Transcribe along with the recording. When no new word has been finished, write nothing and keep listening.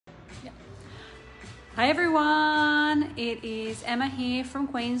Hi everyone, it is Emma here from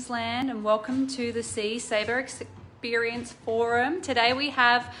Queensland and welcome to the Sea Saber Experience Forum. Today we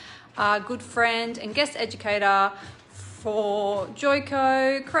have our good friend and guest educator for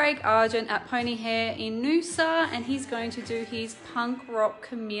Joyco, Craig Argent at Pony Hair in Noosa, and he's going to do his punk rock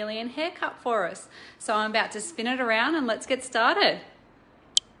chameleon haircut for us. So I'm about to spin it around and let's get started.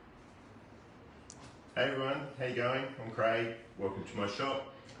 Hey everyone, how you going? I'm Craig, welcome to my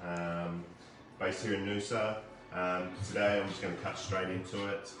shop. Based here in Noosa. Today I'm just going to cut straight into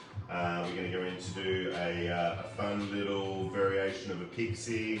it. We're going to go in to do a fun little variation of a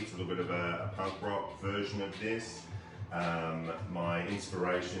pixie. It's a little bit of a punk rock version of this. My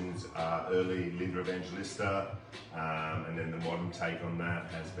inspirations are early Linda Evangelista, and then the modern take on that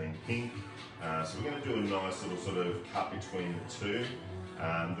has been Pink. So we're going to do a nice little sort of cut between the two.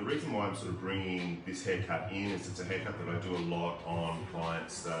 The reason why I'm sort of bringing this haircut in is it's a haircut that I do a lot on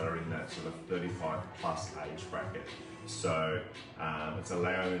clients that are in that sort of 35 plus age bracket. So it's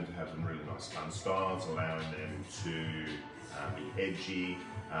allowing them to have some really nice fun style, it's allowing them to be edgy,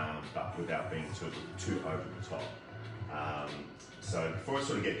 but without being too over the top. So before I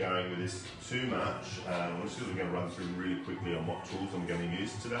sort of get going with this too much, I'm just going to run through really quickly on what tools I'm going to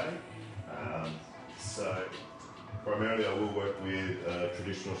use today. Primarily I will work with a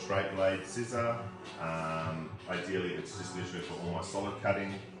traditional straight blade scissor. Ideally it's just literally for all my solid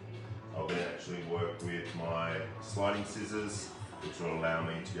cutting. I'll then actually work with my sliding scissors, which will allow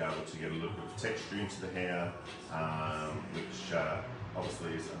me to be able to get a little bit of texture into the hair, which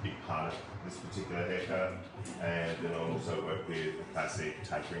obviously is a big part of this particular haircut. And then I'll also work with a classic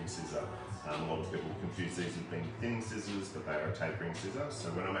tapering scissor. A lot of people confuse these with being thin scissors, but they are a tapering scissor. So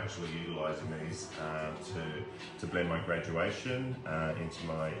when I'm actually utilising these to blend my graduation into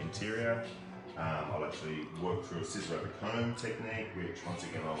my interior, I'll actually work through a scissor over comb technique, which once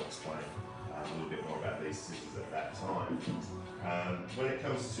again I'll explain a little bit more about these scissors at that time. When it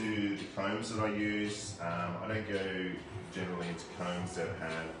comes to the combs that I use, I don't go generally into combs that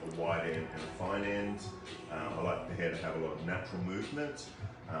have a wide end and a fine end. I like the hair to have a lot of natural movement.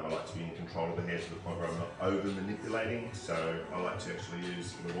 I like to be in control of the hair to the point where I'm not over manipulating, so I like to actually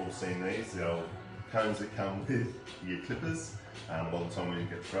use, we've all seen these, the old combs that come with your clippers. A lot of the time when they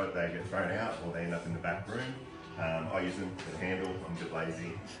get thrown out or they end up in the back room. I use them with a handle, I'm a bit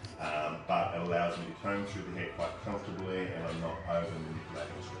lazy, but it allows me to comb through the hair quite comfortably and I'm not over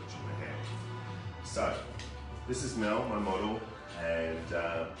manipulating or stretching the hair. So, this is Mel, my model, and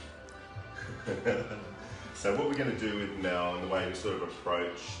so what we're going to do with Mel and the way we sort of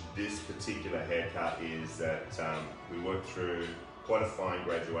approach this particular haircut is that we work through quite a fine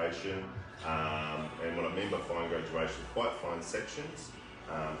graduation, and what I mean by fine graduation, quite fine sections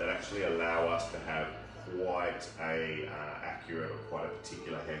that actually allow us to have quite a accurate or quite a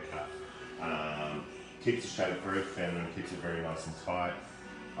particular haircut. Keeps the shape very feminine, keeps it very nice and tight.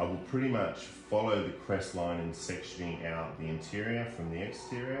 I will pretty much follow the crest line in sectioning out the interior from the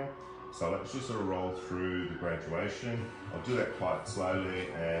exterior. So I'll actually sort of roll through the graduation. I'll do that quite slowly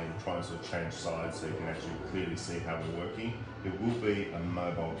and try and sort of change sides so you can actually clearly see how we're working. It will be a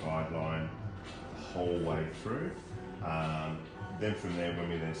mobile guideline the whole way through. Then from there, when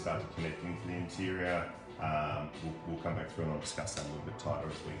we then start to connect into the interior, we'll come back through and I'll discuss that a little bit tighter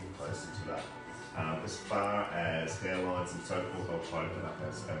as we get closer to that. As far as hairlines and so forth, I'll try to put up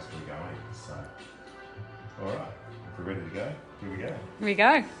as we're going. So, all right, if we're ready to go, here we go. Here we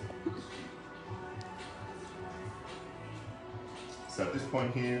go. So at this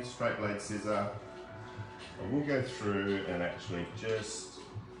point here, straight blade scissor, I will go through and actually just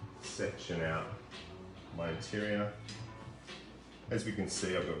section out my interior. As we can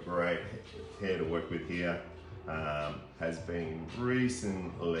see, I've got great hair to work with here. Has been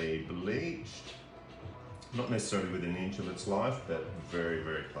recently bleached. Not necessarily within an inch of its life, but very,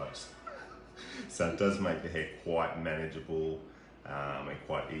 very close. So it does make the hair quite manageable and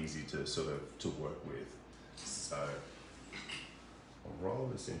quite easy to to work with. So I'll roll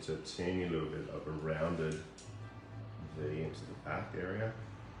this into a teeny little bit of a rounded V into the back area.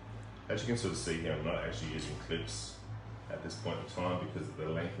 As you can sort of see here, I'm not actually using clips at this point in time because of the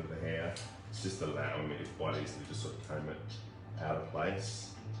length of the hair. It's just allowing me to quite easily just sort of comb it out of place.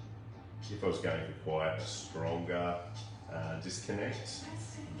 If I was going for quite a stronger disconnect,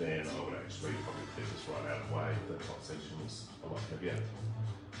 then I would actually probably clear this right out of the way. The top section is a lot heavier.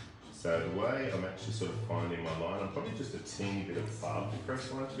 So the way I'm actually sort of finding my line, I'm probably just a teeny bit above the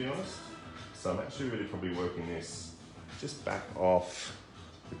crest line, to be honest. So I'm actually really probably working this just back off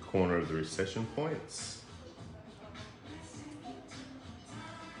the corner of the recession points.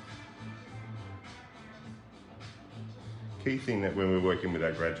 Key thing that when we're working with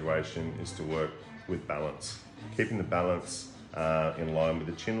our graduation is to work with balance. Keeping the balance in line with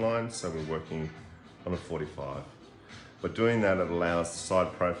the chin line, so we're working on a 45. By doing that, it allows the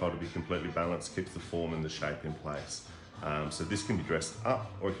side profile to be completely balanced, keeps the form and the shape in place. So this can be dressed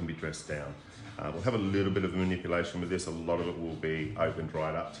up or it can be dressed down. We'll have a little bit of manipulation with this. A lot of it will be opened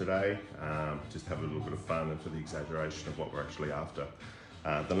right up today. Just have a little bit of fun and for the exaggeration of what we're actually after.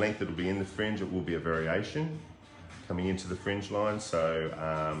 The length that will be in the fringe, it will be a variation coming into the fringe line. So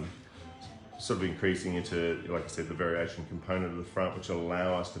sort of increasing into, like I said, the variation component of the front, which will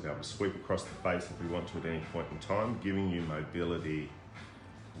allow us to be able to sweep across the face if we want to at any point in time, giving you mobility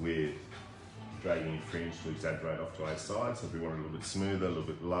with dragging your fringe to exaggerate off to either side. So if we want it a little bit smoother, a little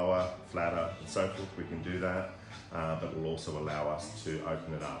bit lower, flatter, and so forth, we can do that. But it will also allow us to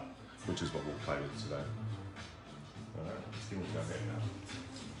open it up, which is what we'll play with today. All right, let's give it a go now.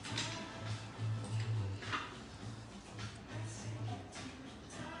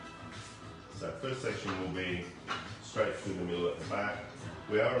 So first section will be straight through the middle at the back.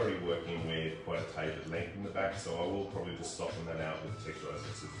 We are already working with quite a tapered length in the back, so I will probably just soften that out with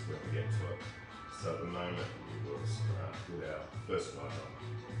texturizing scissors when we get to it. So at the moment, we will start with our first guideline.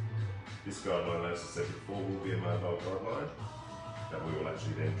 This guideline, as I said before, will be a mobile guideline that we will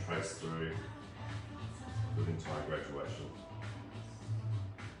actually then trace through the entire graduation.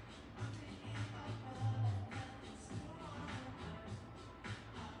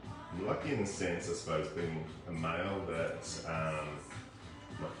 I'm lucky in the sense, I suppose, being a male, that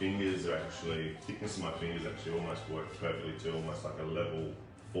my fingers are actually, thickness of my fingers actually almost works perfectly to almost like a level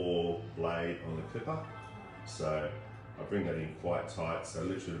 4 blade on the clipper. So I bring that in quite tight, so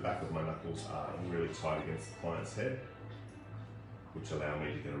literally the back of my knuckles are really tight against the client's head, which allow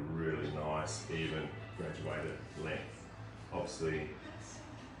me to get a really nice, even, graduated length. Obviously,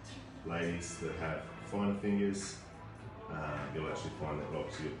 ladies that have finer fingers, you'll actually find that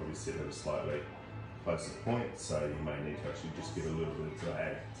obviously you'll probably sit at a slightly closer point, so you may need to actually just give a little bit of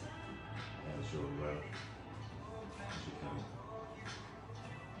drag as you come.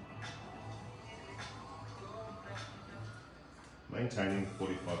 Maintaining the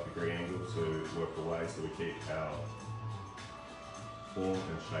 45-degree angle to work away so we keep our form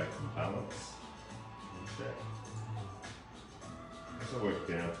and shape and balance in check. As I work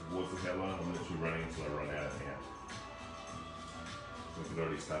down towards the hairline, I'm literally running until I run out of hair. We can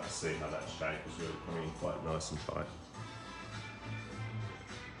already start to see how that shape is really coming in quite nice and tight.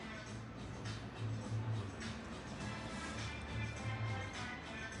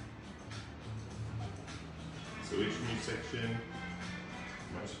 So each new section,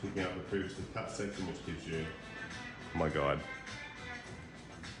 I'm actually picking up the previously cut section, which gives you my guide.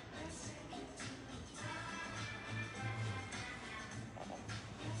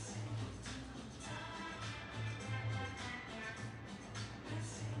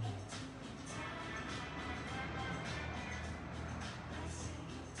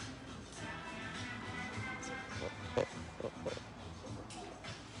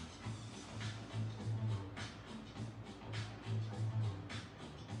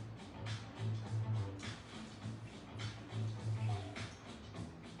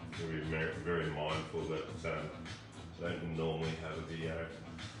 We're very mindful that I don't normally have a video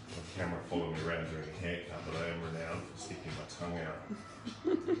of camera following me around during a haircut, but I am renowned for sticking my tongue out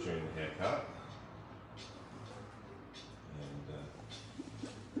during the haircut. And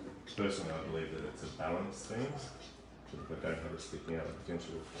personally, I believe that it's a balance thing. If I don't have it sticking out, the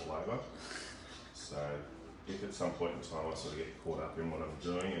potential will fall over. So if at some point in time I sort of get caught up in what I'm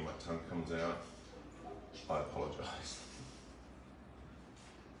doing and my tongue comes out, I apologise.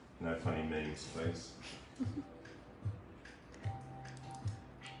 No funny memes, please.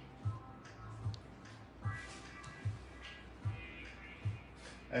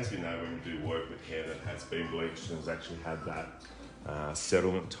 As you know, when we do work with hair that has been bleached and has actually had that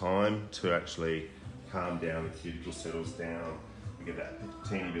settlement time to actually calm down, the cuticle settles down, we get that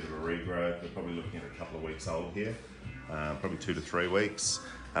teeny bit of a regrowth. We're probably looking at a couple of weeks old here, probably 2 to 3 weeks.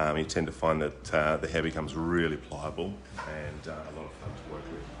 You tend to find that the hair becomes really pliable and a lot of fun to work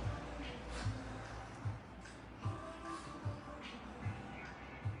with.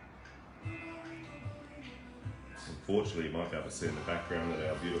 Unfortunately, you might be able to see in the background that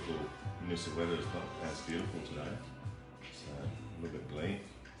our beautiful Noosa weather is not as beautiful today. So, a little bit bleak.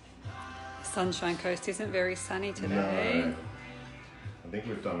 Sunshine Coast isn't very sunny today. No. I think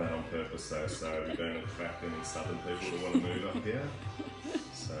we've done that on purpose though, so we don't attract any southern people who want to move up here.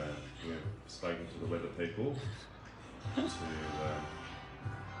 So, we've spoken to the weather people to turn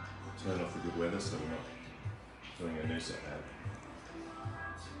off the good weather so we're not doing a Noosa ad.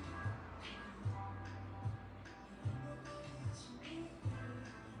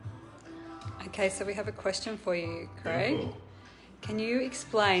 Okay, so we have a question for you, Craig. Cool. Can you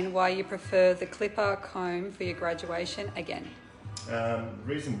explain why you prefer the clipper comb for your graduation again? The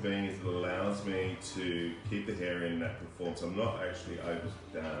reason being is it allows me to keep the hair in natural form, so I'm not actually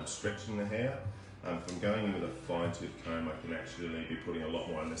over stretching the hair. If I'm going in with a fine tooth comb, I can actually be putting a lot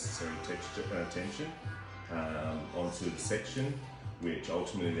more unnecessary tension onto the section, which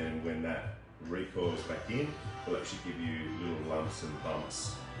ultimately then when that recoils back in, will actually give you little lumps and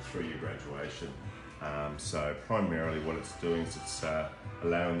bumps through your graduation. So primarily what it's doing is it's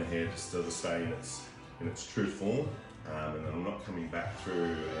allowing the hair to still stay in its true form, and I'm not coming back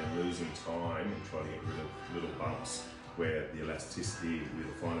through and losing time and trying to get rid of little bumps where the elasticity with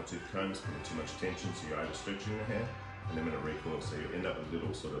a finer tooth comb is putting too much tension, so you're overstretching the hair, and then when it recoils, so you end up with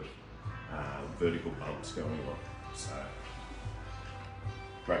little sort of vertical bumps going on. So,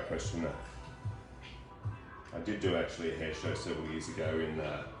 great question there. I did do actually a hair show several years ago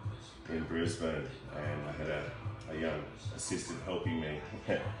in Brisbane, and I had a young assistant helping me,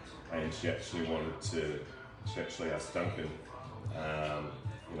 and she actually asked Duncan,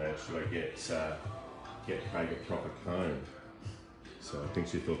 should I get Craig a proper comb? So I think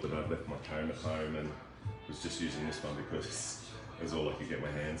she thought that I'd left my comb at home and was just using this one because it was all I could get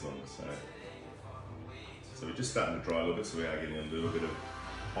my hands on. So we're just starting to dry a little bit, so we are getting a little bit of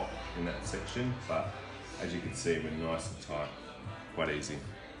pop in that section, but as you can see, we're nice and tight, quite easy.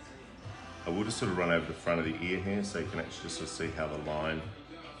 I will just sort of run over the front of the ear here so you can actually just sort of see how the line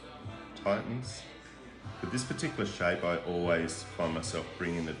tightens. With this particular shape, I always find myself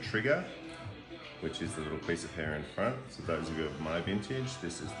bringing the trigger, which is the little piece of hair in front. So those of you of my vintage,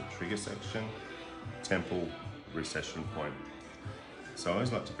 this is the trigger section, temple, recession point. So I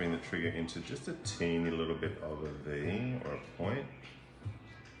always like to bring the trigger into just a teeny little bit of a V or a point.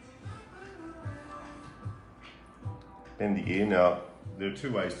 Then the ear. Now, there are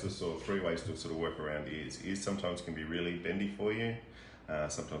three ways to sort of work around ears. Ears sometimes can be really bendy for you.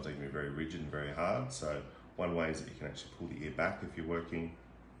 Sometimes they can be very rigid and very hard. So one way is that you can actually pull the ear back if you're working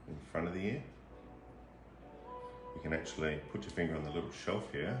in front of the ear. You can actually put your finger on the little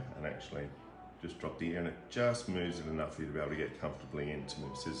shelf here and actually just drop the ear, and it just moves it enough for you to be able to get comfortably in to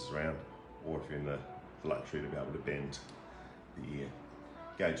move scissors around, or if you're in the luxury to be able to bend the ear.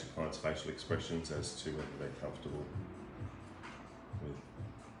 Gauge the client's facial expressions as to whether they're comfortable with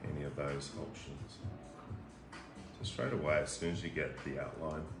any of those options. So straight away, as soon as you get the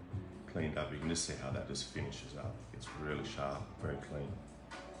outline cleaned up, you can just see how that just finishes up. It's really sharp, very clean.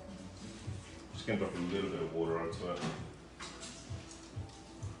 Just going to drop a little bit of water onto it.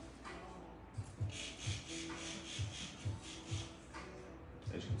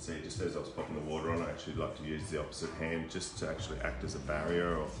 As you can see, just as I was popping the water on, I actually like to use the opposite hand just to actually act as a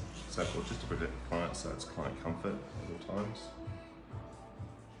barrier or so forth, just to protect the client, so it's client comfort at all times.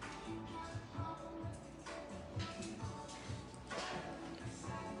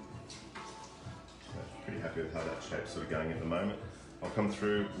 Pretty happy with how that shape's sort of going at the moment. I'll come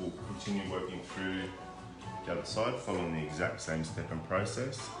through, we'll continue working through the other side, following the exact same step and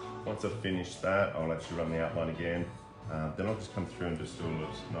process. Once I've finished that, I'll actually run the outline again. Then I'll just come through and just do a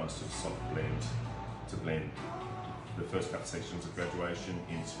nice sort of soft blend to blend the first couple sections of graduation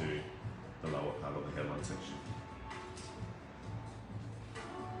into the lower part of the hairline section.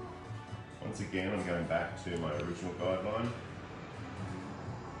 Once again, I'm going back to my original guideline.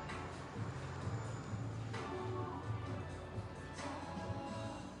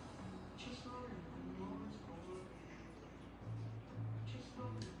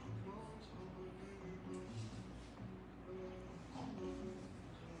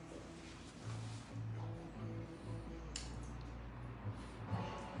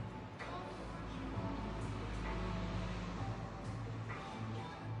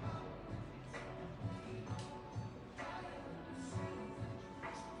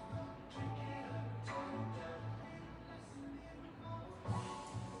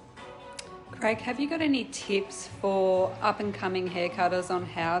 Craig, have you got any tips for up-and-coming haircutters on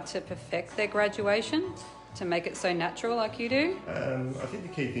how to perfect their graduation to make it so natural like you do? I think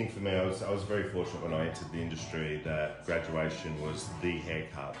the key thing for me, I was very fortunate when I entered the industry that graduation was the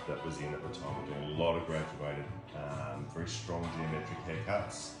haircut that was in at the time. We're doing a lot of graduated, very strong geometric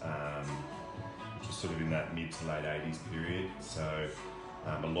haircuts, which was sort of in that mid to late 80s period. So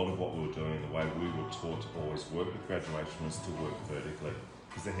a lot of what we were doing, the way we were taught to always work with graduation was to work vertically,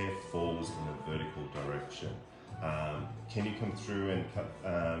 because the hair falls in a vertical direction. Can you come through and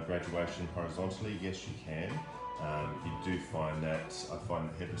cut graduation horizontally? Yes, you can. You do find that, I find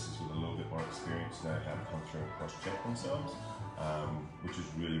that hairdressers with a little bit more experience know how to come through and cross-check themselves, which is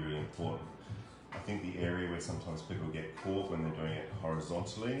really, really important. I think the area where sometimes people get caught when they're doing it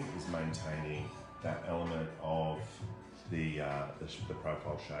horizontally is maintaining that element of the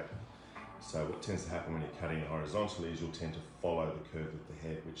profile shape. So what tends to happen when you're cutting it horizontally is you'll tend to follow the curve of the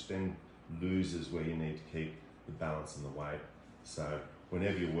head, which then loses where you need to keep the balance and the weight. So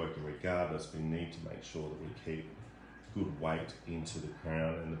whenever you're working, regardless, we need to make sure that we keep good weight into the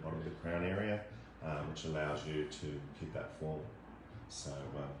crown and the bottom of the crown area, which allows you to keep that form. So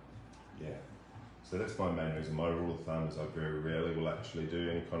yeah. So that's my main reason. My rule of thumb is I very rarely will actually do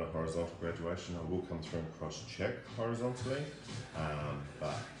any kind of horizontal graduation. I will come through and cross-check horizontally,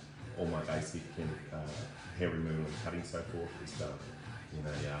 but all my basic hair removal and cutting so forth is done in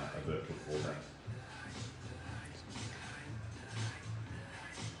a vertical format.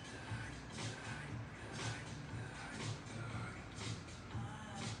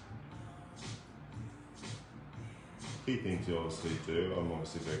 Key things you obviously do, I'm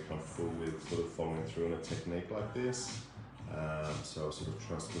obviously very comfortable with sort of following through on a technique like this. So I sort of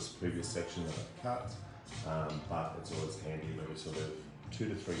trust this previous section that I've cut, but it's always handy maybe sort of 2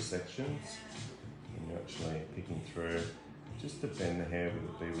 to 3 sections, and you're actually picking through just to bend the hair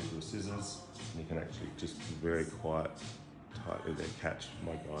with your scissors, and you can actually just very tightly there catch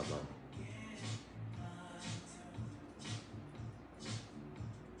my guideline.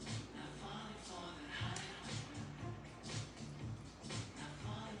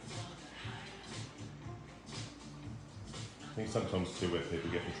 I think sometimes too where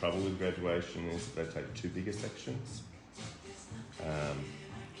people get in trouble with graduation is they take too bigger sections.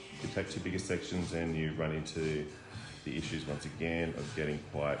 If you take too bigger sections and you run into the issues once again of getting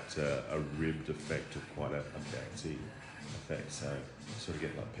quite a ribbed effect, of quite a bouncy effect. So you sort of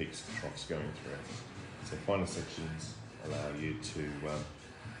get like peaks and troughs going through. So finer sections allow you to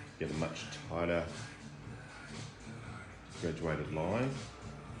get a much tighter graduated line,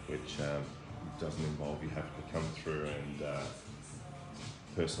 which doesn't involve you having to come through and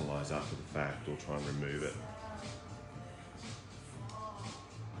personalise after the fact or try and remove it.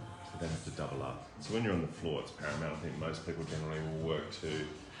 So you don't have to double up. So when you're on the floor, it's paramount. I think most people generally will work to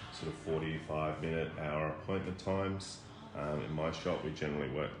sort of 45-minute, hour appointment times. In my shop, we generally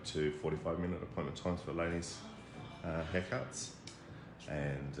work to 45-minute appointment times for ladies' haircuts.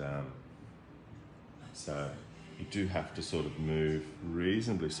 And so you do have to sort of move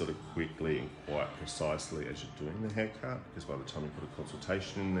reasonably sort of quickly and quite precisely as you're doing the haircut, because by the time you put a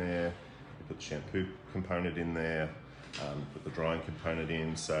consultation in there, you put the shampoo component in there, put the drying component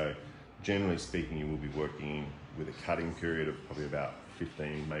in. So generally speaking, you will be working with a cutting period of probably about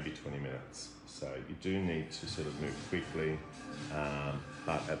 15, maybe 20 minutes. So you do need to sort of move quickly,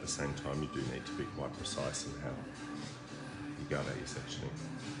 but at the same time, you do need to be quite precise in how you go about your sectioning.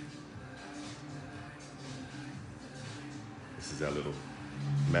 This is our little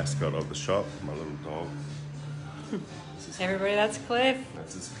mascot of the shop, my little dog. Everybody, that's Cliff.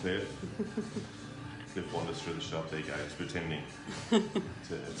 That's his Cliff. Cliff wanders through the shop, there you go, he's pretending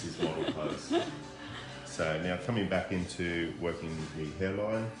it's his model pose. So now coming back into working the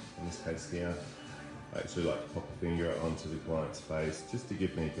hairline, in this case here, I actually like to pop a finger onto the client's face just to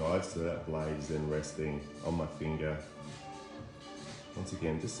give me a guide, so that blade is then resting on my finger. Once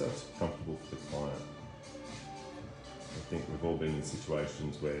again, just so it's comfortable for the client. I think we've all been in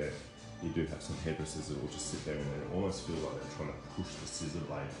situations where you do have some hairdressers that will just sit there and they almost feel like they're trying to push the scissor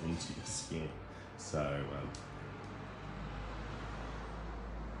blade into your skin. So I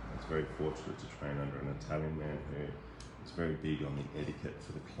was very fortunate to train under an Italian man who was very big on the etiquette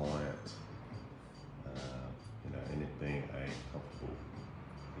for the client, and it being a comfortable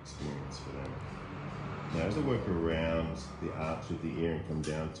experience for them. Now, as I work around the arch of the ear and come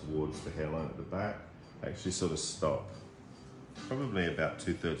down towards the hairline at the back, I actually sort of stop, probably about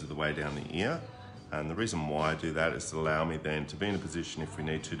 2/3 of the way down the ear. And the reason why I do that is to allow me then to be in a position, if we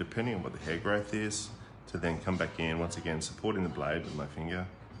need to, depending on what the hair growth is, to then come back in, once again, supporting the blade with my finger,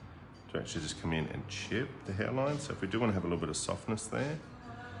 to actually just come in and chip the hairline. So if we do want to have a little bit of softness there,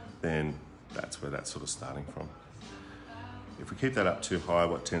 then that's where that's sort of starting from. If we keep that up too high,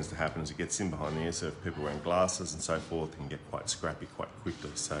 what tends to happen is it gets in behind the ear, so if people are wearing glasses and so forth, it can get quite scrappy quite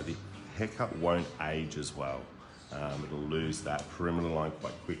quickly. So the haircut won't age as well. It'll lose that perimeter line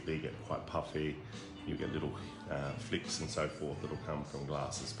quite quickly, get quite puffy. You get little flicks and so forth that'll come from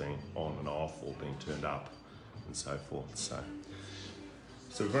glasses being on and off or being turned up and so forth.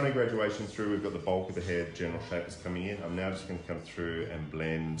 So we've run a graduation through, we've got the bulk of the hair, the general shape is coming in. I'm now just going to come through and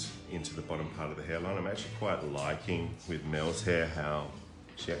blend into the bottom part of the hairline. I'm actually quite liking with Mel's hair how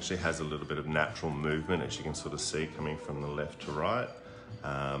she actually has a little bit of natural movement, as you can sort of see coming from the left to right.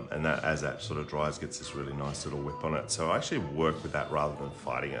 And that, as that sort of dries, gets this really nice little whip on it. So I actually work with that rather than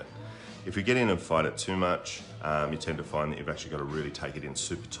fighting it. If you get in and fight it too much, you tend to find that you've actually got to really take it in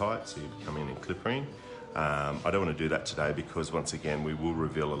super tight, so you come in and clippering. I don't want to do that today because once again, we will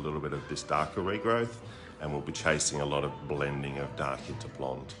reveal a little bit of this darker regrowth, and we'll be chasing a lot of blending of dark into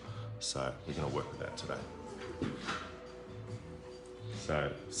blonde. So we're going to work with that today.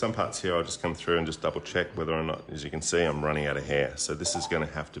 So some parts here I'll just come through and just double check whether or not, as you can see, I'm running out of hair. So this is going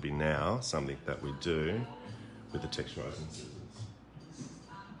to have to be now something that we do with the texturizing scissors.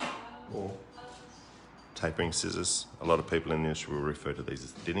 Or tapering scissors. A lot of people in the industry will refer to these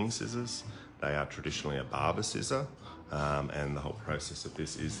as thinning scissors. They are traditionally a barber scissor, and the whole process of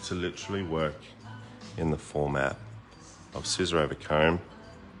this is to literally work in the format of scissor over comb.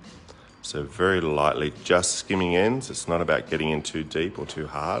 So very lightly, just skimming ends. It's not about getting in too deep or too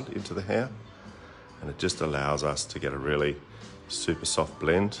hard into the hair. And it just allows us to get a really super soft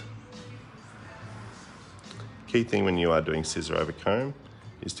blend. Key thing when you are doing scissor over comb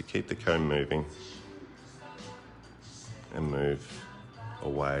is to keep the comb moving and move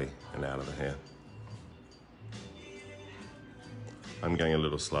away and out of the hair. I'm going a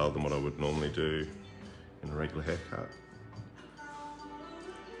little slower than what I would normally do in a regular haircut.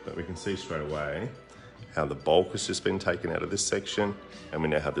 But we can see straight away how the bulk has just been taken out of this section, and we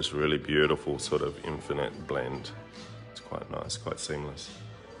now have this really beautiful sort of infinite blend. It's quite nice, quite seamless.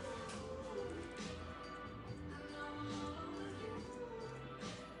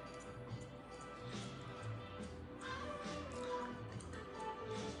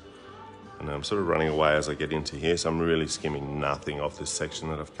 And I'm sort of running away as I get into here, so I'm really skimming nothing off this section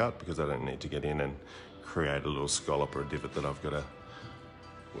that I've cut because I don't need to get in and create a little scallop or a divot that I've got to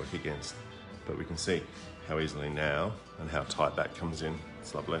work against. But we can see how easily now and how tight that comes in.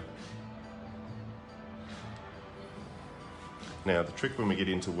 It's lovely. Now the trick when we get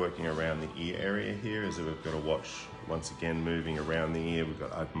into working around the ear area here is that we've got to watch, once again, moving around the ear. We've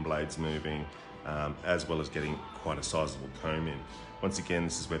got open blades moving, as well as getting quite a sizable comb in. Once again,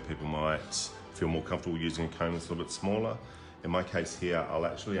 this is where people might feel more comfortable using a comb that's a little bit smaller. In my case here, I'll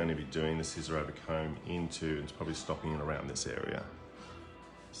actually only be doing the scissor over comb into, and it's probably stopping it around this area.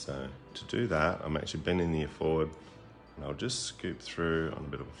 So to do that, I'm actually bending the ear forward, and I'll just scoop through on a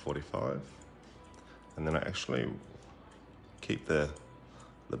bit of a 45. And then I actually keep the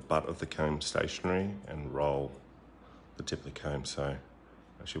butt of the comb stationary and roll the tip of the comb. So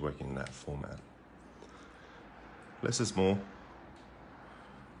actually working in that format. Less is more.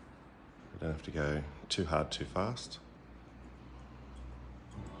 You don't have to go too hard, too fast.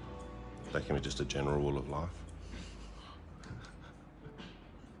 That can be just a general rule of life.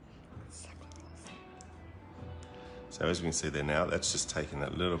 So as we can see there now, that's just taking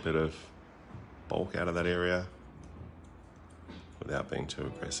that little bit of bulk out of that area without being too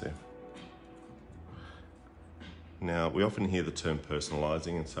aggressive. Now, we often hear the term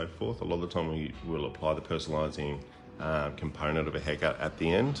personalising and so forth. A lot of the time we will apply the personalising component of a haircut at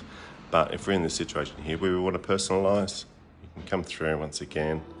the end. But if we're in this situation here where we want to personalise, you can come through once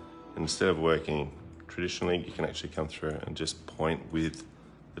again, and instead of working traditionally, you can actually come through and just point with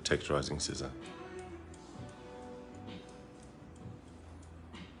the texturising scissor.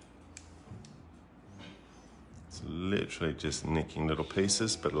 It's literally just nicking little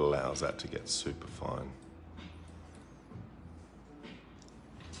pieces, but it allows that to get super fine.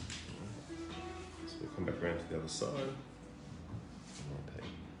 So we'll come back around to the other side.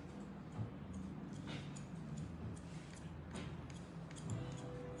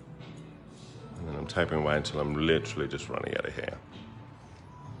 And then I'm tapering away until I'm literally just running out of hair.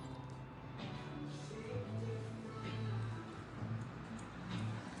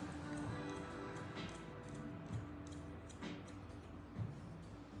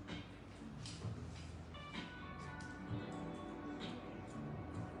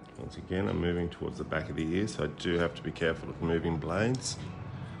 Once again, I'm moving towards the back of the ear, so I do have to be careful of moving blades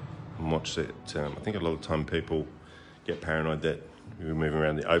and watch it. I think a lot of the time people get paranoid that you're moving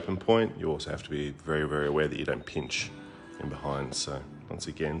around the open point. You also have to be very, very aware that you don't pinch in behind. So once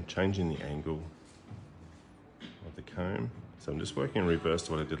again, changing the angle of the comb. So I'm just working in reverse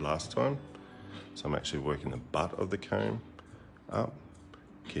to what I did last time. So I'm actually working the butt of the comb up,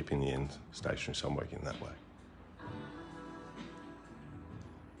 keeping the end stationary, so I'm working that way.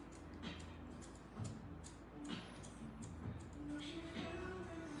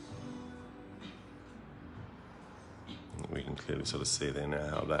 We can clearly sort of see there now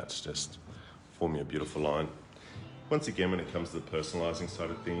how that's just forming a beautiful line. Once again, when it comes to the personalising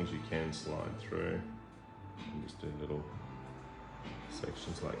side of things, you can slide through and just do little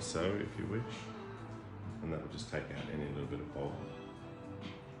sections like so, if you wish. And that will just take out any little bit of bulk.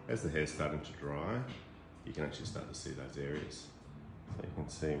 As the hair's starting to dry, you can actually start to see those areas. So you can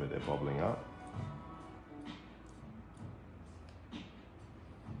see where they're bobbling up.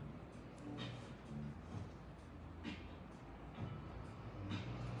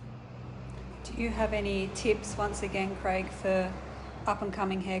 Do you have any tips, once again, Craig, for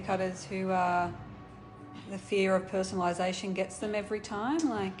up-and-coming haircutters who the fear of personalisation gets them every time?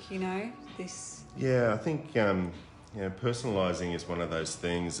 Like, you know, this... Yeah, I think personalising is one of those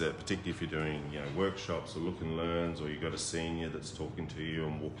things that, particularly if you're doing workshops or look and learns, or you've got a senior that's talking to you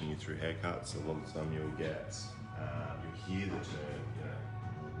and walking you through haircuts, a lot of the time you'll hear the term,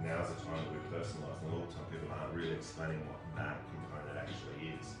 now's the time that we're personalising. A lot of time people aren't really explaining what that component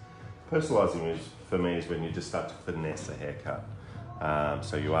actually is. Personalising for me is when you just start to finesse a haircut.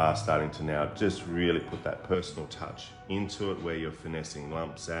 So you are starting to now just really put that personal touch into it, where you're finessing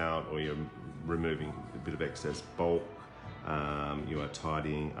lumps out, or you're removing a bit of excess bulk. You are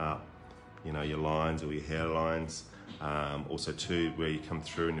tidying up, your lines or your hairlines. Also too, where you come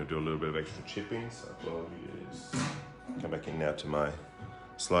through and you'll do a little bit of extra chipping. So I'll come back in now to my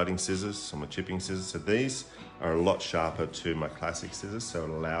sliding scissors, or my chipping scissors. So these are a lot sharper to my classic scissors, so it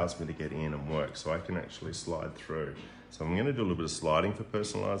allows me to get in and work, so I can actually slide through. So I'm going to do a little bit of sliding for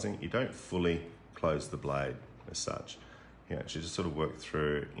personalising. You don't fully close the blade as such. You actually just sort of work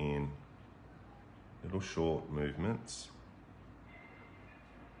through in little short movements.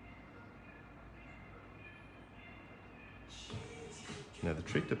 Now the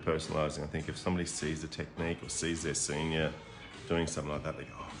trick to personalising, I think if somebody sees the technique or sees their senior doing something like that, they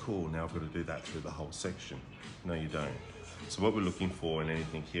go, oh cool, now I've got to do that through the whole section. No, you don't. So what we're looking for in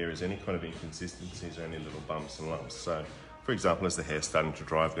anything here is any kind of inconsistencies or any little bumps and lumps. So for example, as the hair's starting to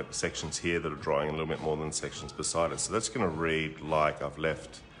dry, I've got sections here that are drying a little bit more than sections beside it. So that's going to read like I've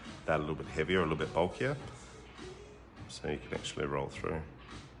left that a little bit heavier, a little bit bulkier. So you can actually roll through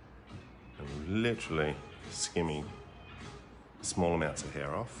and literally skimming small amounts of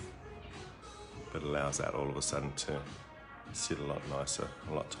hair off, but allows that all of a sudden to sit a lot nicer,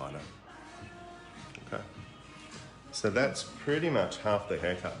 a lot tighter. Okay, so that's pretty much half the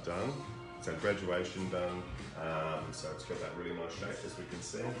haircut done. So graduation done. So it's got that really nice shape, as we can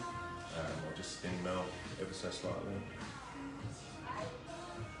see. I'll just spin melt ever so slightly.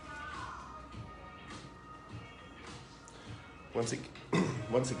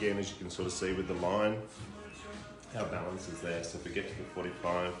 Once again, as you can sort of see with the line, our balance is there. So if we get to the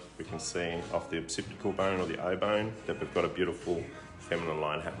 45, we can see off the occipital bone or the O bone that we've got a beautiful feminine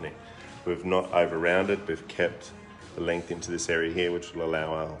line happening. We've not over-rounded, we've kept the length into this area here, which will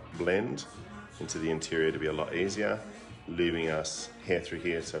allow our blend into the interior to be a lot easier, leaving us hair through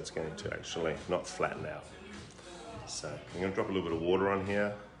here, so it's going to actually not flatten out. So I'm going to drop a little bit of water on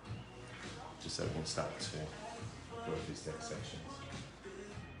here, just so we can start to work these next sections.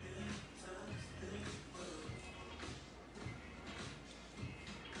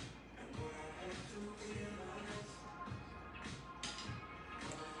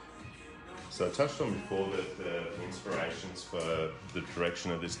 So I touched on before that the inspirations for the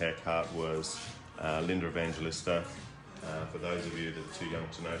direction of this haircut was Linda Evangelista. For those of you that are too young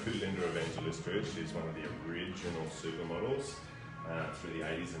to know who Linda Evangelista is, she's one of the original supermodels through the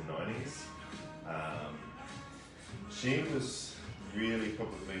 80s and 90s. She was really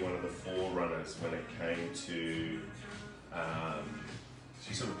probably one of the forerunners when it came to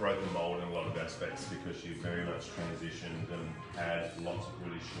she sort of broke the mold in a lot of aspects, because she very much transitioned and had lots of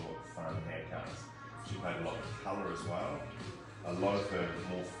really short, fun haircuts. She played a lot of colour as well. A lot of her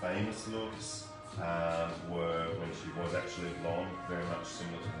more famous looks were when she was actually blonde, very much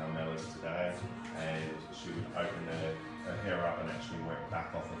similar to how Mel is today, and she would open her hair up and actually work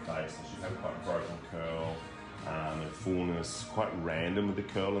back off her face, and she'd have quite a broken curl and fullness, quite random with the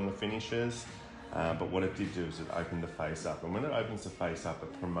curl and the finishes. But what it did do is it opened the face up, and when it opens the face up,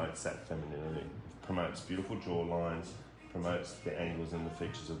 it promotes that femininity. It promotes beautiful jawlines, promotes the angles and the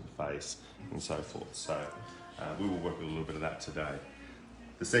features of the face, and so forth. So we will work with a little bit of that today.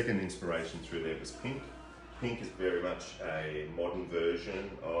 The second inspiration through there was Pink. Pink is very much a modern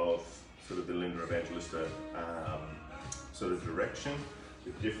version of sort of the Linda Evangelista sort of direction.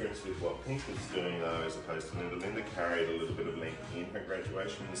 The difference with what Pink was doing though, as opposed to Linda, Linda carried a little bit of length in her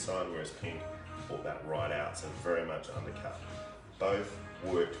graduation inside, whereas Pink pulled that right out, so very much undercut. Both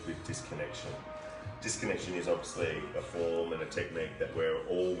worked with disconnection. Disconnection is obviously a form and a technique that we're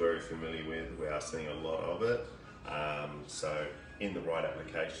all very familiar with. We are seeing a lot of it. So in the right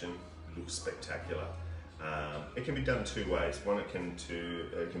application, it looks spectacular. It can be done two ways. One, it can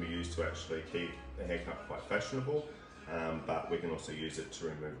be used to actually keep the haircut quite fashionable, but we can also use it to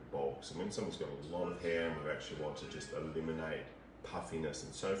remove bulk. So when someone's got a lot of hair and we actually want to just eliminate puffiness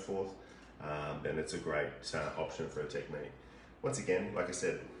and so forth, then it's a great option for a technique. once again, like I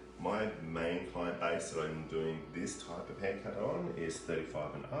said, my main client base that I'm doing this type of haircut on is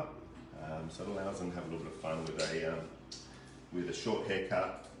 35 and up. So it allows them to have a little bit of fun with a short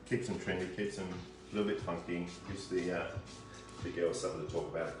haircut, keeps them trendy, keeps them a little bit funky, gives the girls something to talk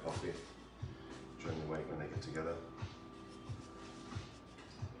about at coffee during the week when they get together.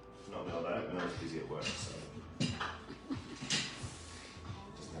 Not that I don't, Mel's busy at work, so doesn't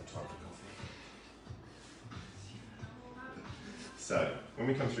have time for coffee. So when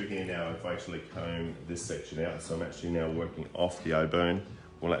we come through here now, if I actually comb this section out, so I'm actually now working off the O-bone,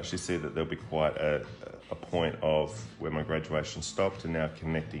 we'll actually see that there'll be quite a point of where my graduation stopped and now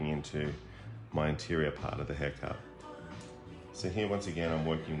connecting into my interior part of the haircut. So here, once again, I'm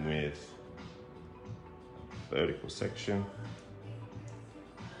working with vertical section,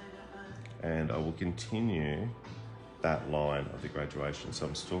 and I will continue that line of the graduation. So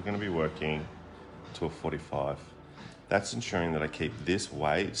I'm still going to be working to a 45. That's ensuring that I keep this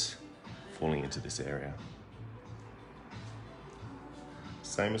weight falling into this area.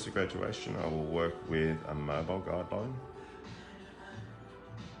 Same as the graduation, I will work with a mobile guideline.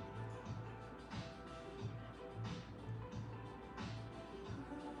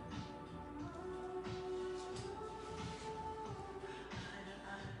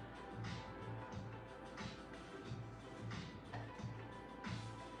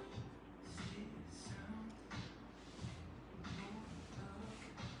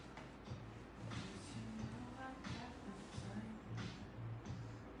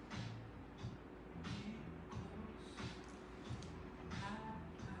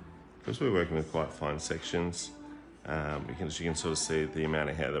 Because we're working with quite fine sections, as you can sort of see, the amount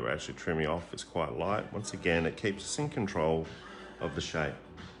of hair that we're actually trimming off is quite light. Once again, it keeps us in control of the shape.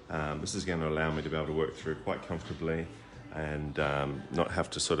 This is going to allow me to be able to work through quite comfortably and not have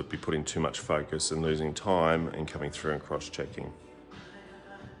to sort of be putting too much focus and losing time and coming through and cross-checking.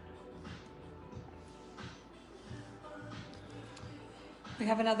 We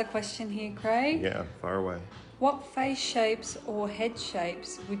have another question here, Craig. Yeah, far away. What face shapes or head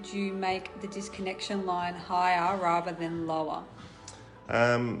shapes would you make the disconnection line higher rather than lower?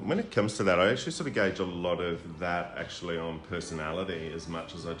 When it comes to that, I actually sort of gauge a lot of that actually on personality as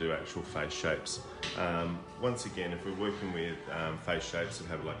much as I do actual face shapes. Once again, if we're working with face shapes that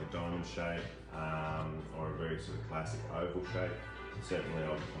have like a diamond shape or a very sort of classic oval shape, certainly I'll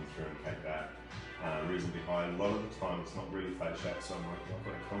come through and take that reasonably high. A lot of the time it's not really face shape, so I'm working off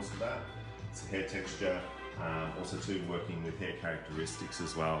when it comes to that. It's hair texture. Also too, working with hair characteristics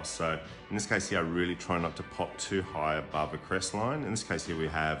as well. So in this case here, I really try not to pop too high above a crest line. In this case here, we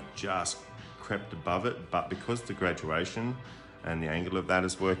have just crept above it, but because the graduation and the angle of that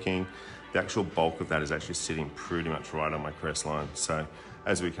is working, the actual bulk of that is actually sitting pretty much right on my crest line. So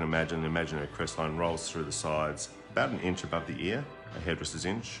as we can imagine, the imaginary crest line rolls through the sides about an inch above the ear, a hairdresser's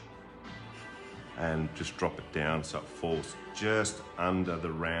inch, and just drop it down so it falls just under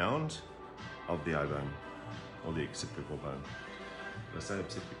the round of the O-bone. Or the occipital bone. Did I say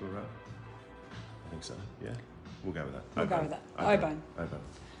occipital right? I think so, yeah? We'll go with that. We'll go with that. O-bone. O-bone.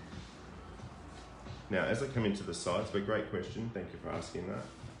 Now, as I come into the sides, but great question, thank you for asking that.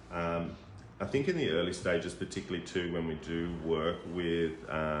 I think in the early stages, particularly too, when we do work with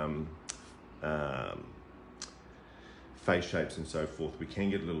face shapes and so forth, we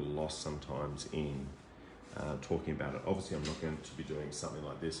can get a little lost sometimes in talking about it. Obviously, I'm not going to be doing something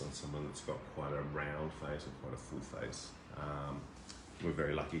like this on someone that's got quite a round face or quite a full face. We're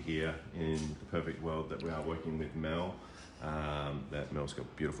very lucky here in the perfect world that we are working with Mel. That Mel's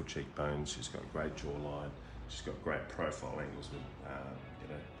got beautiful cheekbones, she's got great jawline, she's got great profile angles with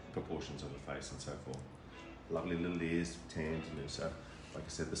proportions of the face and so forth. Lovely little ears, tanned, and so, like I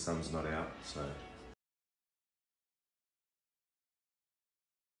said, the sun's not out, so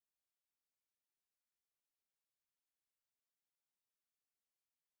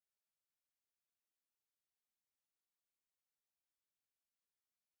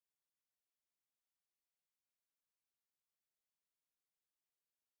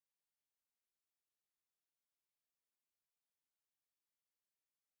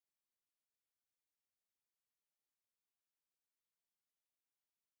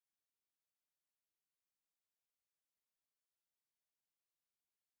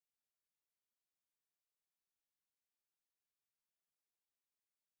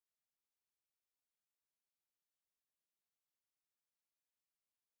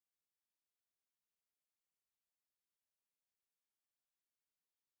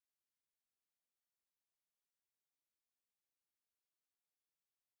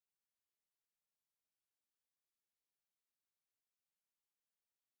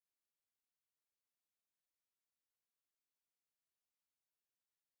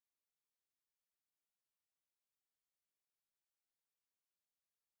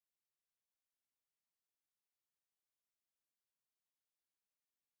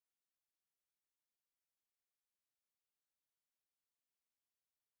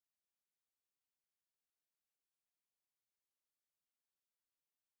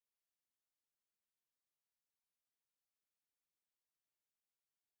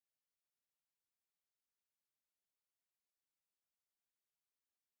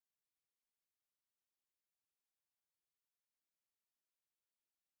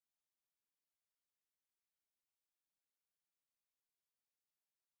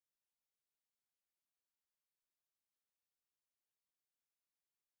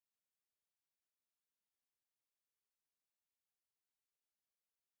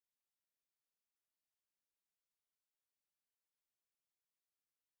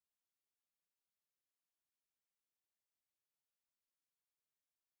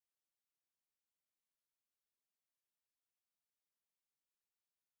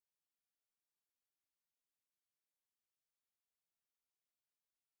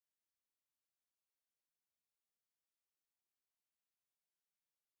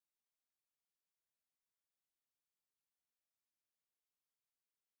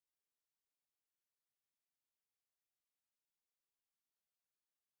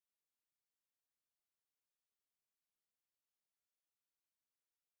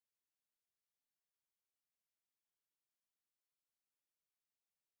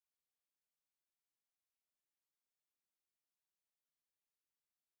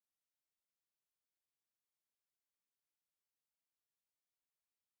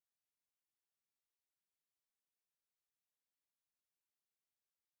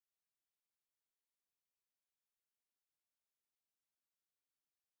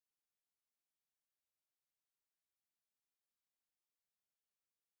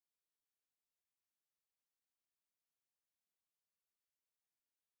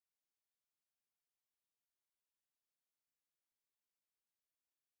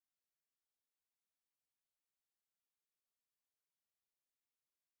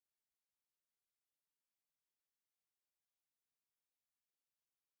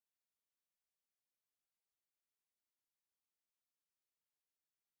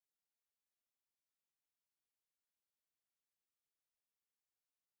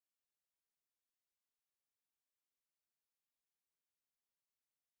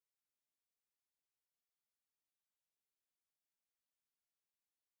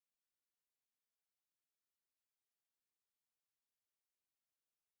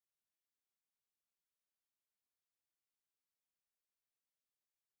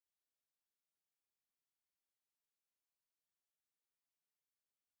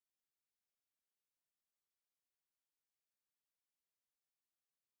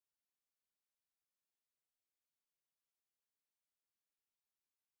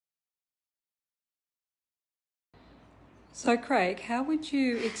So Craig, how would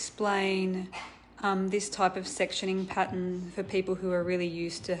you explain this type of sectioning pattern for people who are really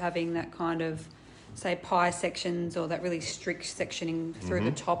used to having that kind of, say, pie sections or that really strict sectioning through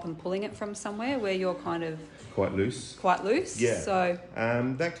the top and pulling it from somewhere, where you're kind of quite loose? Quite loose? Yeah. So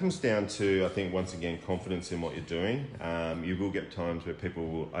that comes down to, I think, once again, confidence in what you're doing. You will get times where people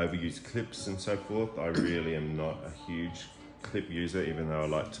will overuse clips and so forth. I really am not a huge clip user, even though I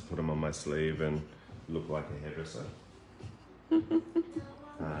like to put them on my sleeve and look like a hairdresser.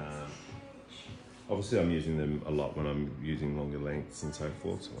 Obviously I'm using them a lot when I'm using longer lengths and so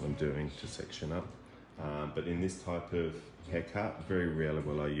forth, so what I'm doing to section up. But in this type of haircut, very rarely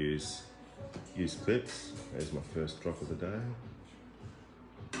will I use clips. There's my first drop of the day.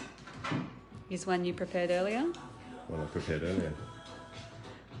 is one you prepared earlier? One I prepared earlier.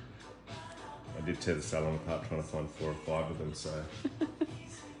 I did tear the salon apart trying to find 4 or 5 of them, so.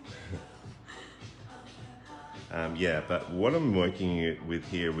 Yeah, but what I'm working with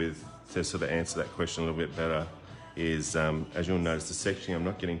here to sort of answer that question a little bit better is, as you'll notice, the sectioning, I'm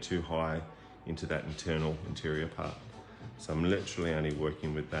not getting too high into that interior part. So I'm literally only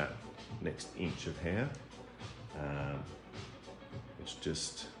working with that next inch of hair. It's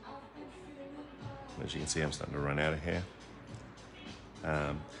just, as you can see, I'm starting to run out of hair.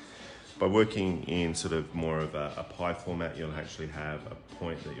 By working in sort of more of a pie format, you'll actually have a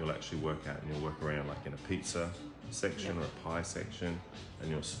point that you'll actually work at, and you'll work around like in a pizza section or a pie section,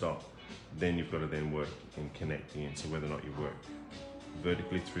 and you'll stop. Then you've got to then work in connecting it, so whether or not you work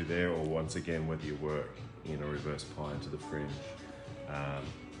vertically through there, or once again, whether you work in a reverse pie into the fringe.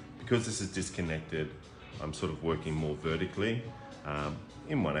 Because this is disconnected, I'm sort of working more vertically.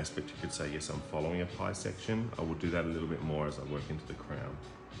 In one aspect, you could say, yes, I'm following a pie section. I will do that a little bit more as I work into the crown.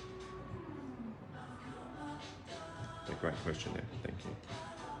 A great question there, thank you.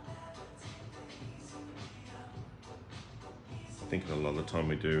 I think a lot of the time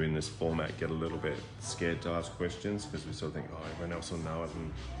we do in this format get a little bit scared to ask questions because we sort of think, oh, everyone else will know it,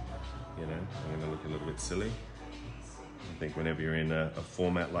 and you know, I'm going to look a little bit silly. I think whenever you're in a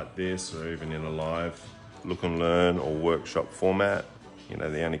format like this, or even in a live look and learn or workshop format, you know,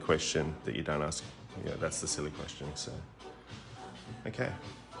 the only question that you don't ask, yeah, that's the silly question. So, okay,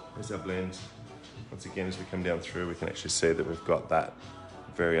 here's our blend. Once again, as we come down through, we can actually see that we've got that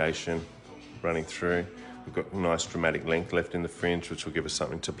variation running through. We've got a nice dramatic length left in the fringe, which will give us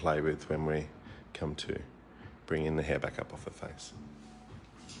something to play with when we come to bring in the hair back up off the face.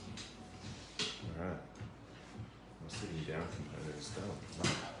 All right, my sitting down component is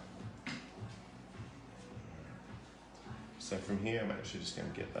done. So from here, I'm actually just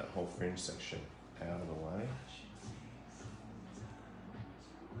going to get that whole fringe section out of the way.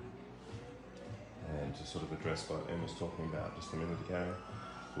 And to sort of address what Em was talking about just a minute ago,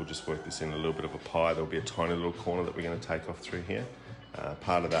 we'll just work this in a little bit of a pie. There'll be a tiny little corner that we're going to take off through here.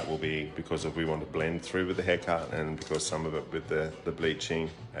 Part of that will be because we want to blend through with the haircut, and because some of it with the bleaching,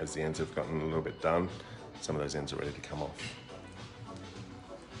 as the ends have gotten a little bit done, some of those ends are ready to come off.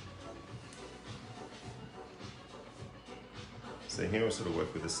 So here we'll sort of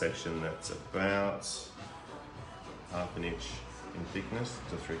work with a section that's about 1/2 inch in thickness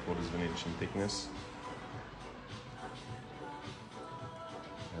to 3/4 inch in thickness.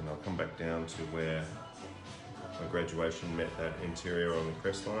 And I'll come back down to where my graduation met that interior on the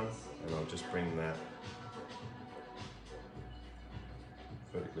crest line, and I'll just bring that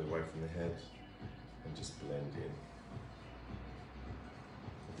vertically away from the head and just blend in.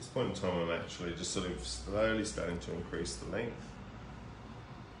 At this point in time, I'm actually just sort of slowly starting to increase the length.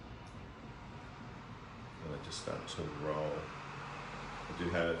 And I just start to roll. I do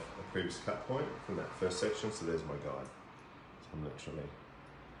have a previous cut point from that first section, so there's my guide. So I'm literally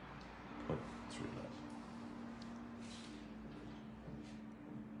pointing through that.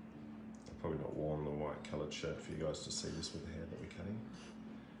 I've probably not worn the white coloured shirt for you guys to see this with the hair that we're cutting.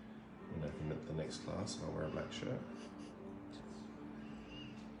 When I open at the next class, I'll wear a black shirt.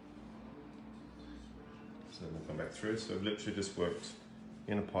 So then we'll come back through. So I've literally just worked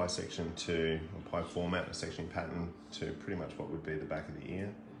in a pie section to a pie format, a sectioning pattern to pretty much what would be the back of the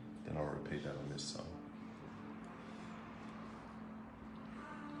ear. Then I'll repeat that on this side.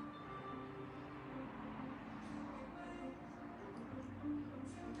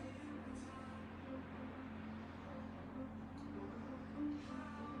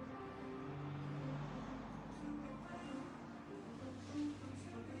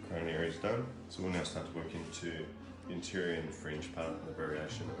 Crown area is done, so we'll now start to work into the interior and the fringe part and the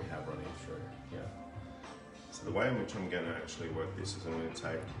variation that we have running through. Yeah. So the way in which I'm going to actually work this is I'm going to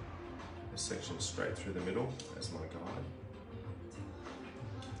take a section straight through the middle as my guide.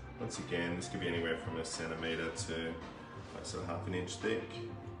 Once again, this could be anywhere from 1 centimetre to like sort of ½ inch thick.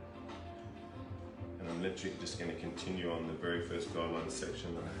 And I'm literally just going to continue on the very first guideline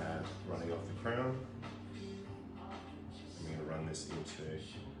section that I had running off the crown. I'm going to run this into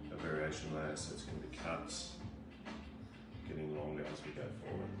a variation layer, so it's going to be cuts, getting longer as we go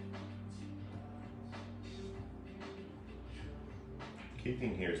forward. Key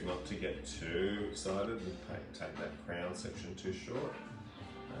thing here is not to get too excited and take that crown section too short.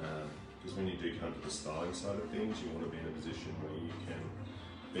 Because when you do come to the styling side of things, you want to be in a position where you can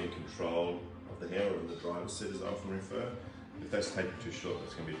be in control of the hair, or in the driver's seat as I often refer. If that's taken too short,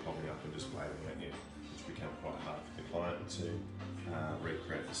 that's going to be popping up and just waving at you, which becomes quite hard for the client to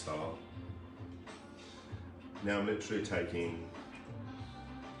recreate the style. Now I'm literally taking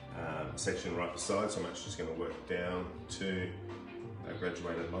a section right beside, so I'm actually just going to work down to a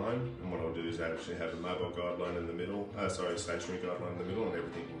graduated line, and what I'll do is actually have a mobile guideline in the middle, stationary guideline in the middle, and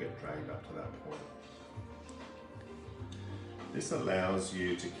everything will get dragged up to that point. This allows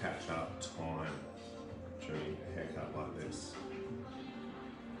you to catch up time during a haircut like this.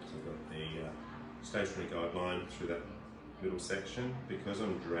 So I've got the stationary guideline through that middle section. Because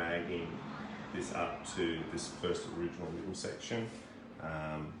I'm dragging this up to this first original middle section,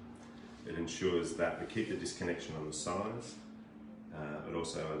 it ensures that we keep the disconnection on the sides. It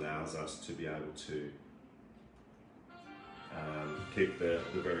also allows us to be able to keep the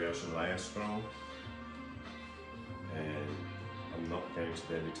variation layer strong, and I'm not going to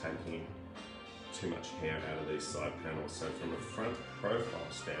then be taking too much hair out of these side panels. So from a front profile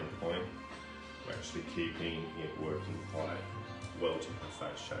standpoint, we're actually keeping it working quite well to my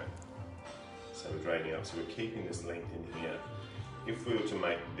face shape. So we're dragging up, so we're keeping this length in here. If we were to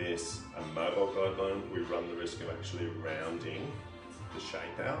make this a mobile guideline, we run the risk of actually rounding the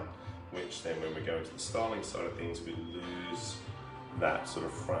shape out, which then when we go into the styling side of things, we lose that sort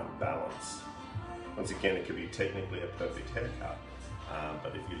of front balance. Once again, it could be technically a perfect haircut,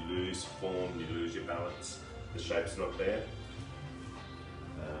 but if you lose form, you lose your balance, the shape's not there.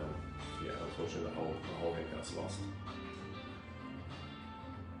 Yeah, unfortunately the whole haircut's lost.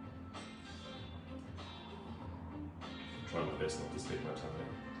 I'm trying my best not to stick my tongue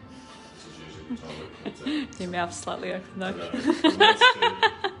out. This is usually the time it comes out. Your mouth's slightly open though. I know,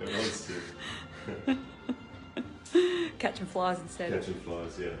 it wants to. Catching flies instead. Catching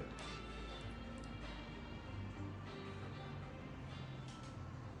flies, yeah.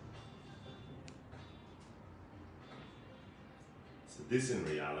 So this in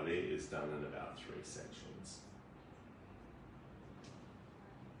reality is done in about 3 sections.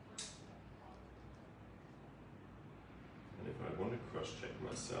 And if I want to cross-check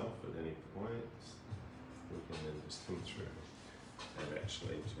myself at any point, we can then just come through and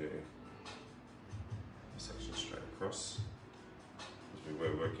actually do a section straight across. Because we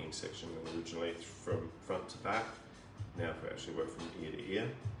were working section originally from front to back. Now if we actually work from ear to ear,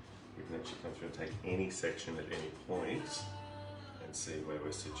 we can actually come through and take any section at any point and see where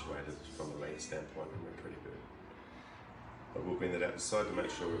we're situated from a length standpoint, and we're pretty good. But we'll bring that out the side to make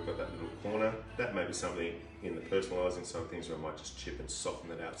sure we've got that little corner. That may be something in the personalising side of things where I might just chip and soften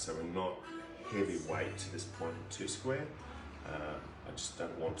it out so we're not heavy weight to this point and too square. I just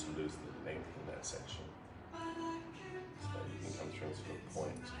don't want to lose the length in that section. So you can come through and sort of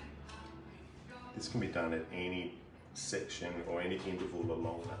point. This can be done at any section or any interval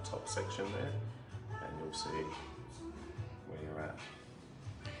along that top section there, and you'll see where you're at.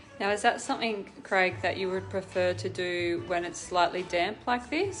 Now, is that something, Craig, that you would prefer to do when it's slightly damp like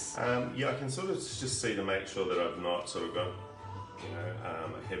this? Yeah, I can sort of just see to make sure that I've not sort of got,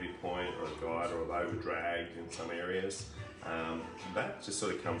 a heavy point or a guide, or I've over dragged in some areas. That just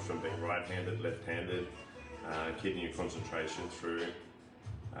sort of comes from being right-handed, left-handed, keeping your concentration through.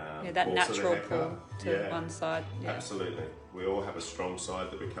 That natural pull to one side. Yeah. Absolutely. We all have a strong side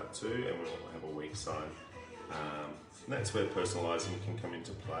that we cut to, and we all have a weak side. And that's where personalising can come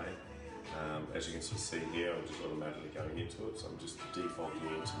into play. As you can sort of see here, I'm just automatically going into it, so I'm just defaulting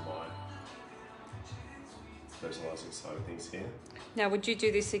into my personalising side of things here. Now, would you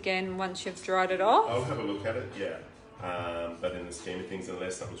do this again once you've dried it off? I'll have a look at it, yeah. But in the scheme of things,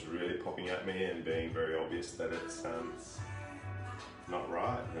 unless something's really popping at me and being very obvious that it's not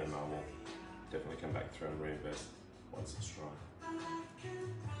right, then I will definitely come back through and reinvest once it's dry.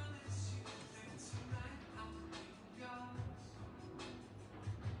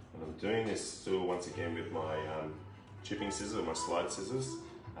 And I'm doing this still once again with my chipping scissors, or my slide scissors,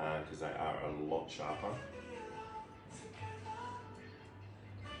 because they are a lot sharper.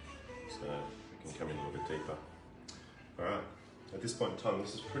 So we can come in a little bit deeper. Alright, at this point in time,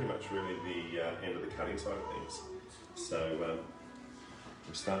 this is pretty much really the end of the cutting side of things. So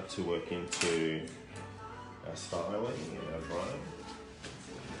we start to work into our styling and our drying.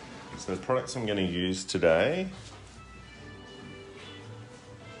 So the products I'm going to use today,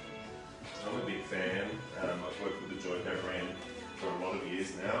 I'm a big fan. I've worked with the Joint Hair brand for a lot of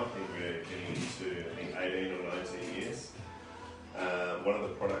years now. I think we're getting into 18 or 19 years. One of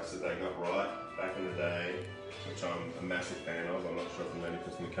the products that they got right back in the day, which I'm a massive fan of, I'm not sure if the many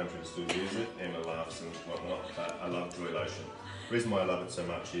people in the country still use it, Emma laughs and whatnot, but I love Joy Lotion. The reason why I love it so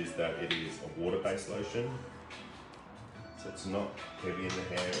much is that it is a water-based lotion, so it's not heavy in the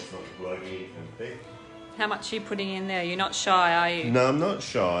hair, it's not gluggy and thick. How much are you putting in there? You're not shy, are you? No, I'm not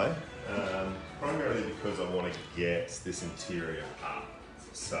shy, primarily because I want to get this interior up.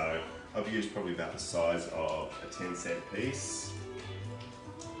 So I've used probably about the size of a 10-cent piece.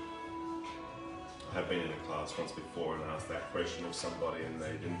 I have been in a class once before and asked that question of somebody and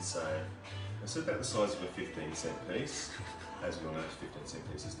they didn't say. I said about the size of a 15-cent piece. As we all know, 15-cent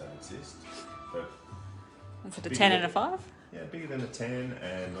pieces don't exist. But is it a 10 and a 5? Yeah, bigger than a 10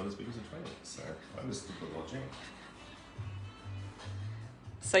 and not as big as a 20. So I understood the logic.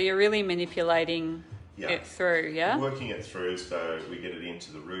 So you're really manipulating it through, yeah? Working it through so we get it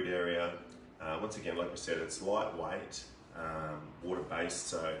into the root area. Once again, like we said, it's lightweight, water-based,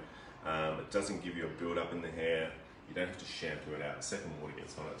 so it doesn't give you a build-up in the hair. You don't have to shampoo it out. The second water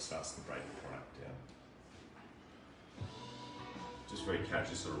gets on it, it starts to break the product down. Just very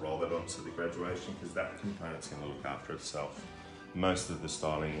casually sort of roll that onto the graduation because that component's going to look after itself. Most of the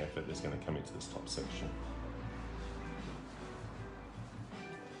styling effort is going to come into this top section.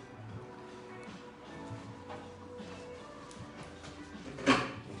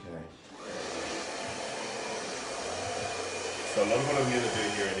 So a lot of what I'm going to do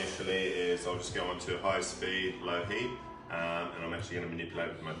here initially is I'll just go on to high speed, low heat, and I'm actually going to manipulate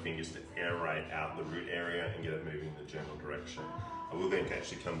with my fingers to aerate out the root area and get it moving in the general direction. I will then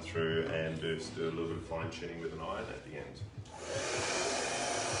actually come through and just do a little bit of fine tuning with an iron at the end.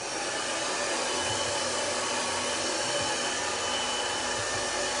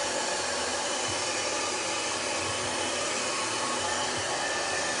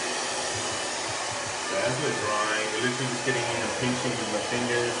 As we're drying, we're literally just getting in and pinching with my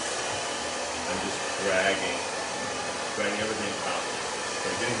fingers and just dragging everything up. So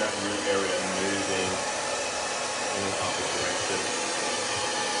getting that root area moving in an upward direction.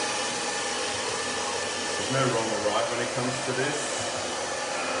 There's no wrong or right when it comes to this.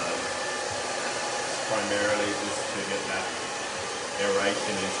 It's primarily just to get that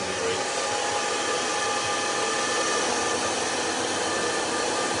aeration into the roots.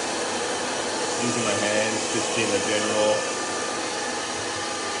 Using my hands just in a general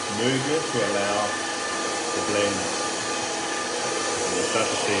movement to allow the blend. And you'll start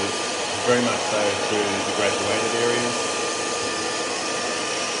to see this very much so through the graduated areas.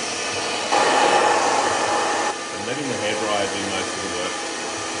 And letting the hair dryer do most of the work.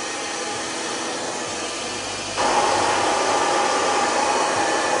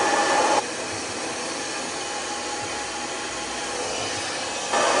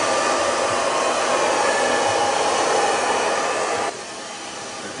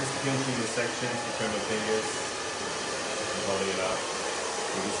 Pinching the sections between my fingers and holding it up.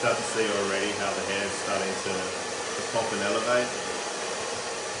 You can start to see already how the hair is starting to pop and elevate.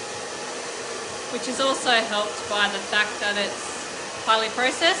 Which is also helped by the fact that it's highly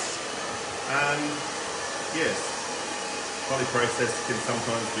processed? Yes. Highly processed can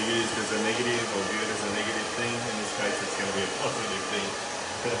sometimes be used as a negative or viewed as a negative thing. In this case it's going to be a positive thing.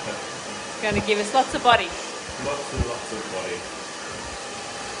 It's going to give us lots of body. Lots and lots of body.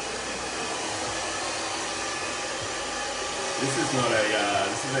 This is not a,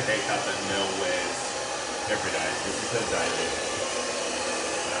 this is a haircut that Mel wears every day. This is her daily.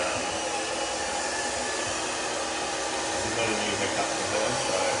 This is not a new haircut for her,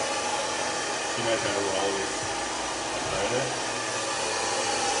 so she knows how to roll this component.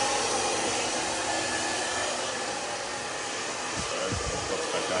 So I'll cross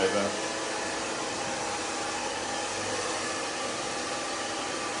back over.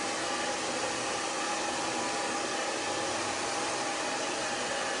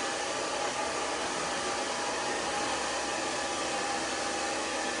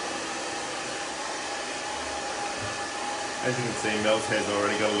 As you can see, Mel's hair's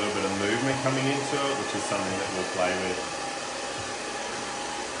already got a little bit of movement coming into it, which is something that we'll play with.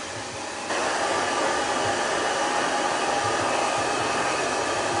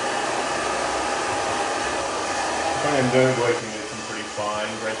 If I am working with some pretty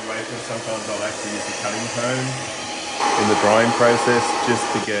fine graduations, sometimes I'll actually use the cutting comb in the drying process just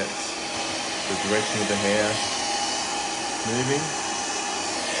to get the direction of the hair moving.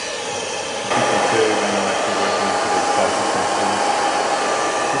 52 when I actually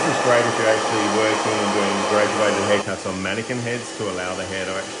great if you're actually working and doing graduated haircuts on mannequin heads to allow the hair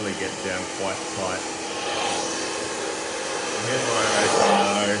to actually get down quite tight. The hair dryer, as you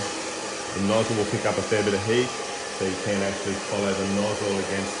know, the nozzle will pick up a fair bit of heat, so you can actually follow the nozzle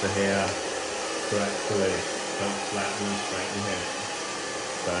against the hair to actually help flatten and straighten hair.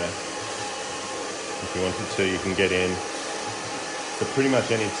 So if you wanted to, you can get in. So pretty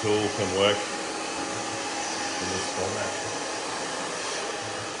much any tool can work in this format.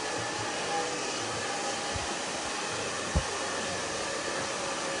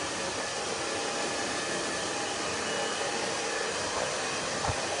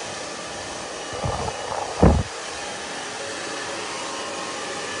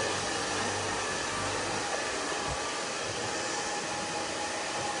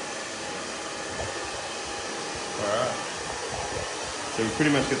 Alright, so we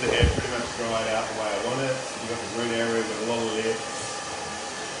pretty much get the hair pretty much dried out the way I want it. You've got the root area with a lot of lifts.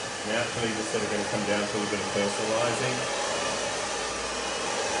 Naturally, this is going to come down to a little bit of personalising.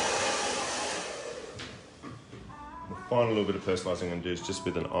 The final little bit of personalising I'm going to do is just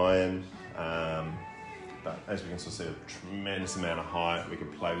with an iron. But as we can still see, a tremendous amount of height we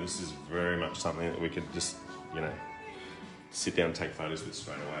can play with. This is very much something that we could just, you know, sit down and take photos with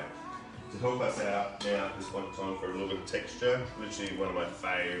straight away. To help us out now at this point in time for a little bit of texture, literally one of my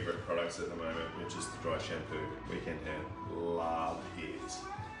favourite products at the moment, which is the dry shampoo weekend hair. Love it.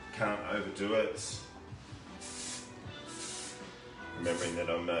 Can't overdo it. Remembering that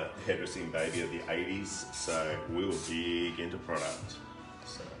I'm a hairdressing baby of the 80s, so we were big into product.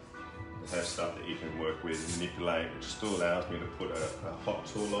 So we have stuff that you can work with, manipulate, which still allows me to put a hot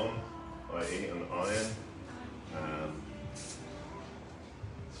tool on, i.e. an iron.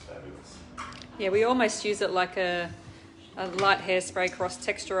 Fabulous. Yeah, we almost use it like a light hairspray cross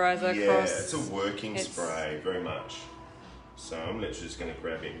texturizer. Yeah, it's a working spray, very much. So I'm literally just going to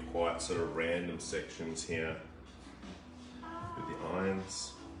grab in quite sort of random sections here with the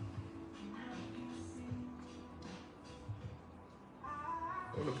irons.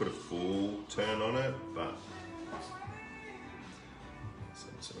 I want to put a full turn on it, but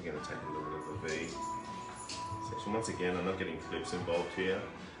so we're going to take a little bit of a V section. Once again, I'm not getting clips involved here.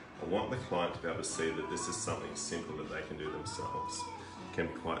 I want the client to be able to see that this is something simple that they can do themselves. It can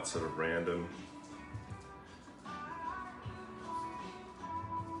be quite sort of random.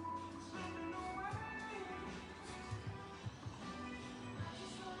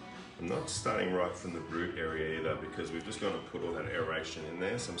 I'm not starting right from the root area either, because we've just got to put all that aeration in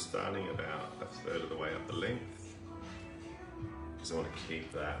there. So I'm starting about a third of the way up the length, because I want to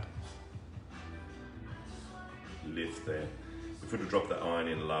keep that lift there. If we were to drop the iron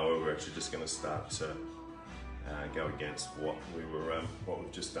in lower, we're actually just going to start to go against what we've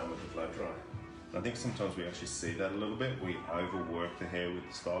just done with the blow dry. I think sometimes we actually see that a little bit. We overwork the hair with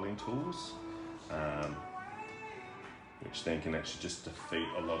the styling tools, which then can actually just defeat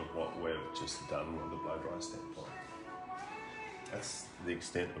a lot of what we've just done from the blow dry standpoint. That's the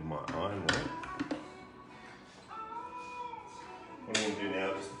extent of my iron work. What I'm going to do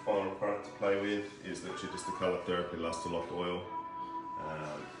now, just the final product to play with, is literally just the Colour Therapy Luster Lock Oil.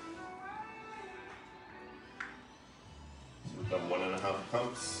 So we've done 1.5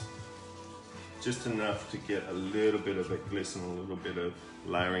 pumps. Just enough to get a little bit of a glisten, a little bit of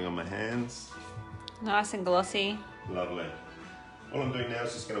layering on my hands. Nice and glossy. Lovely. All I'm doing now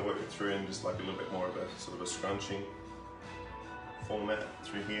is just going to work it through in just like a little bit more of a sort of a scrunching format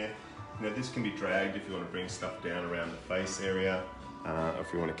through here. Now this can be dragged if you want to bring stuff down around the face area,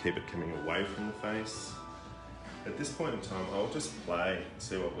 if you want to keep it coming away from the face. At this point in time, I'll just play and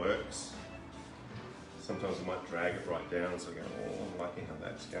see what works. Sometimes I might drag it right down, so I go, oh, I'm liking how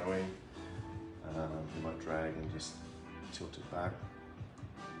that's going. You might drag and just tilt it back.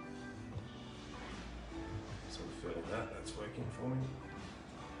 Sort of feeling that's working for me.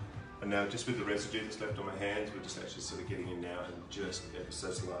 And now just with the residue that's left on my hands, we're just actually sort of getting in now and just ever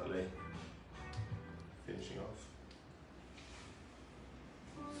so slightly finishing off.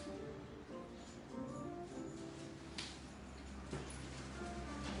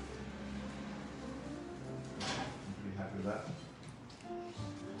 Pretty happy with that.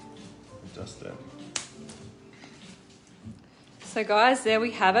 Just then. So guys, there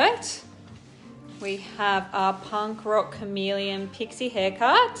we have it. We have our punk rock chameleon pixie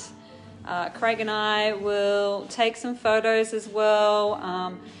haircut. Craig and I will take some photos as well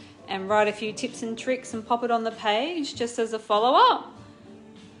and write a few tips and tricks and pop it on the page just as a follow-up.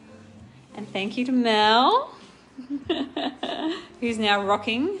 And thank you to Mel, who's now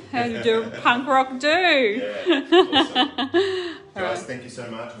rocking her punk rock do. Yeah, awesome. Guys, right. thank you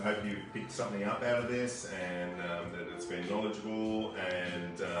so much. I hope you picked something up out of this and that it's been knowledgeable,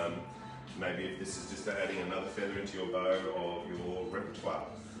 and maybe if this is just adding another feather into your bow of your repertoire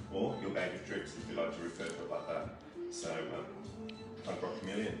or your bag of tricks, if you like to refer to it like that. So, I've got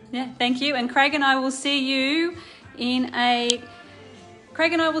Chameleon. Yeah, thank you. And Craig and I will see you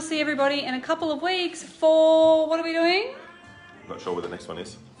Craig and I will see everybody in a couple of weeks for, what are we doing? Not sure what the next one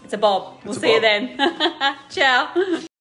is. It's a bob. We'll see you then. Ciao.